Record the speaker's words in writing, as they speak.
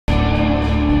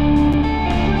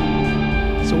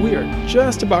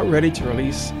just about ready to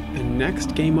release the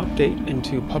next game update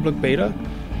into public beta.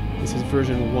 This is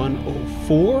version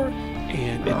 104,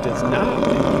 and it does not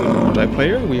include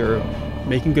multiplayer. We are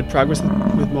making good progress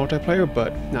with multiplayer,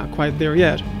 but not quite there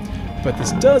yet. But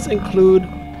this does include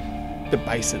the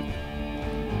Bison.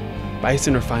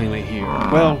 Bison are finally here.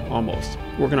 Well, almost.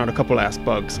 Working on a couple last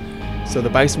bugs. So the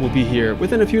Bison will be here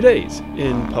within a few days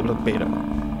in public beta.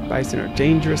 Bison are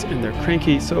dangerous and they're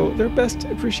cranky, so they're best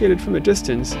appreciated from a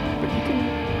distance, but you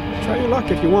can try your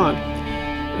luck if you want,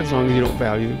 as long as you don't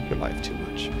value your life too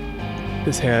much.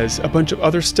 This has a bunch of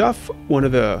other stuff. One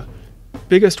of the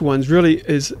biggest ones really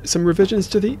is some revisions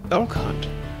to the elk hunt.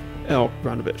 Elk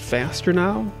run a bit faster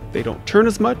now. They don't turn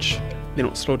as much. They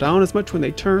don't slow down as much when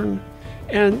they turn.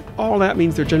 And all that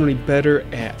means they're generally better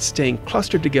at staying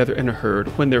clustered together in a herd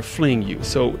when they're fleeing you.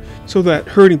 So that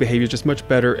herding behavior is just much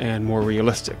better and more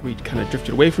realistic. We kind of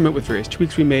drifted away from it with various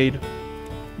tweaks we made.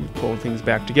 We pulled things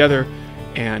back together,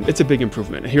 and it's a big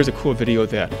improvement. And here's a cool video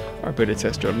that our beta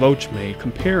tester Loach made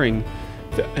comparing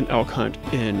an elk hunt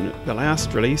in the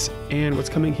last release and what's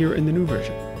coming here in the new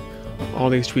version. All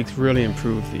these tweaks really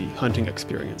improve the hunting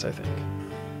experience, I think.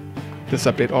 This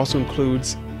update also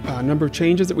includes a number of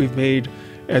changes that we've made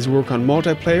as we work on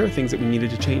multiplayer, things that we needed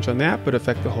to change on that but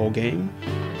affect the whole game.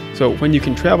 So when you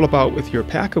can travel about with your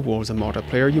pack of wolves in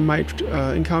multiplayer, you might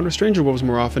encounter stranger wolves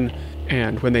more often,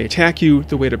 and when they attack you,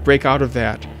 the way to break out of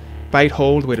that bite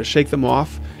hold, the way to shake them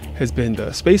off, has been the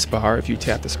spacebar. If you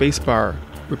tap the spacebar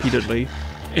repeatedly,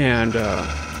 and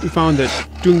we found that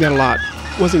doing that a lot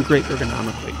wasn't great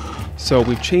ergonomically. So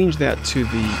we've changed that to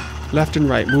the left and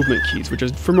right movement keys, which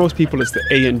is, for most people, it's the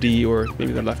A and D, or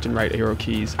maybe the left and right arrow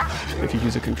keys. If you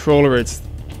use a controller, it's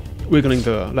wiggling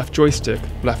the left joystick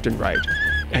left and right.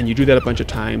 And you do that a bunch of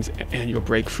times and you'll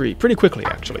break free pretty quickly,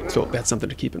 actually. So that's something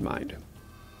to keep in mind.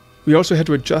 We also had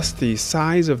to adjust the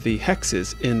size of the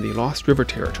hexes in the Lost River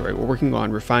territory. We're working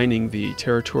on refining the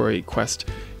territory quest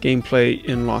gameplay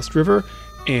in Lost River,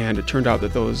 and it turned out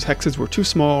that those hexes were too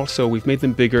small, so we've made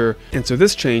them bigger. And so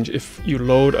this change, if you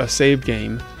load a save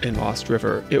game in Lost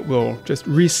River, it will just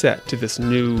reset to this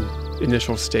new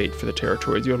initial state for the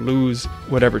territories. You'll lose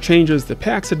whatever changes the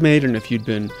packs had made, and if you'd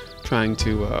been trying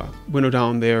to winnow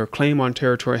down their claim on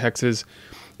territory hexes,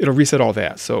 it'll reset all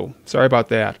that. So sorry about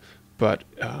that, but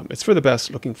it's for the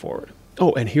best looking forward.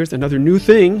 Oh, and here's another new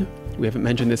thing. We haven't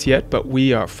mentioned this yet, but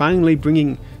we are finally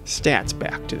bringing stats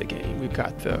back to the game. We've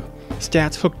got the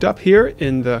stats hooked up here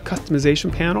in the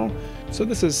customization panel. So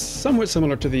this is somewhat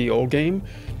similar to the old game,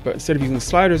 but instead of using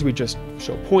sliders, we just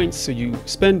show points. So you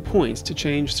spend points to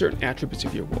change certain attributes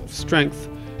of your wolf. Strength.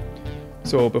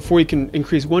 So before you can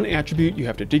increase one attribute, you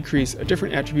have to decrease a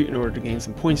different attribute in order to gain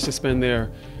some points to spend there.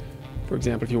 For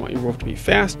example, if you want your wolf to be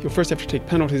fast, you'll first have to take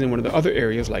penalties in one of the other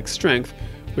areas like strength,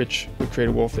 which would create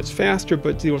a wolf that's faster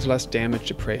but deals less damage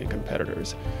to prey and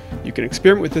competitors. You can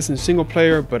experiment with this in single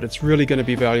player, but it's really going to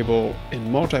be valuable in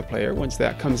multiplayer once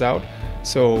that comes out,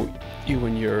 so you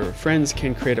and your friends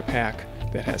can create a pack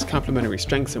that has complementary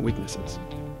strengths and weaknesses.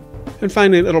 And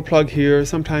finally, a little plug here.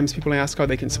 Sometimes people ask how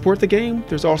they can support the game.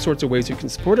 There's all sorts of ways you can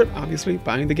support it. Obviously,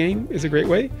 buying the game is a great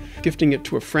way. Gifting it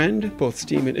to a friend. Both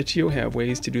Steam and itch.io have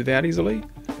ways to do that easily.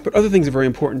 But other things are very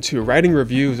important too. Writing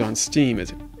reviews on Steam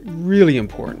is really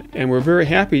important. And we're very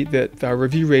happy that our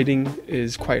review rating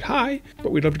is quite high,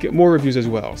 but we'd love to get more reviews as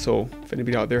well. So if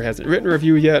anybody out there hasn't written a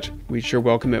review yet, we'd sure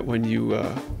welcome it when you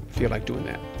feel like doing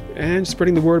that. And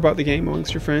spreading the word about the game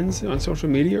amongst your friends on social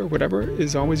media or whatever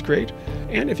is always great.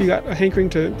 And if you got a hankering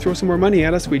to throw some more money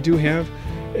at us, we do have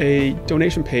a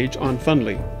donation page on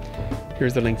Fundly.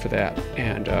 Here's the link for that.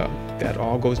 And that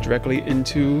all goes directly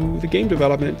into the game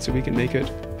development so we can make it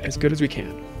as good as we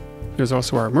can. There's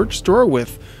also our merch store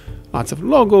with lots of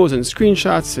logos and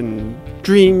screenshots and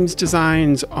dreams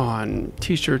designs on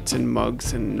t-shirts and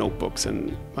mugs and notebooks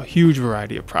and a huge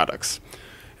variety of products.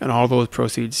 And all those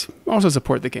proceeds also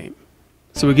support the game.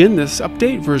 So again, this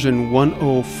update, version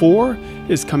 104,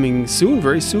 is coming soon,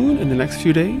 very soon, in the next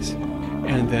few days,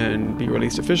 and then be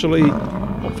released officially,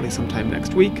 hopefully sometime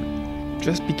next week.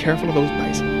 Just be careful of those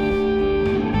bison.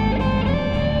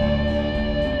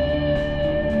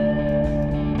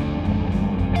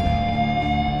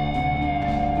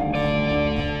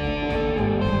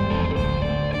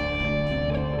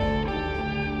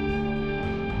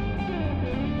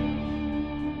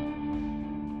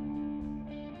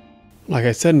 Like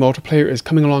I said, multiplayer is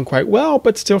coming along quite well,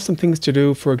 but still some things to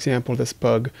do. For example, this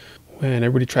bug when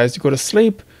everybody tries to go to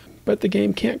sleep, but the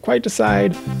game can't quite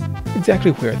decide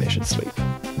exactly where they should sleep.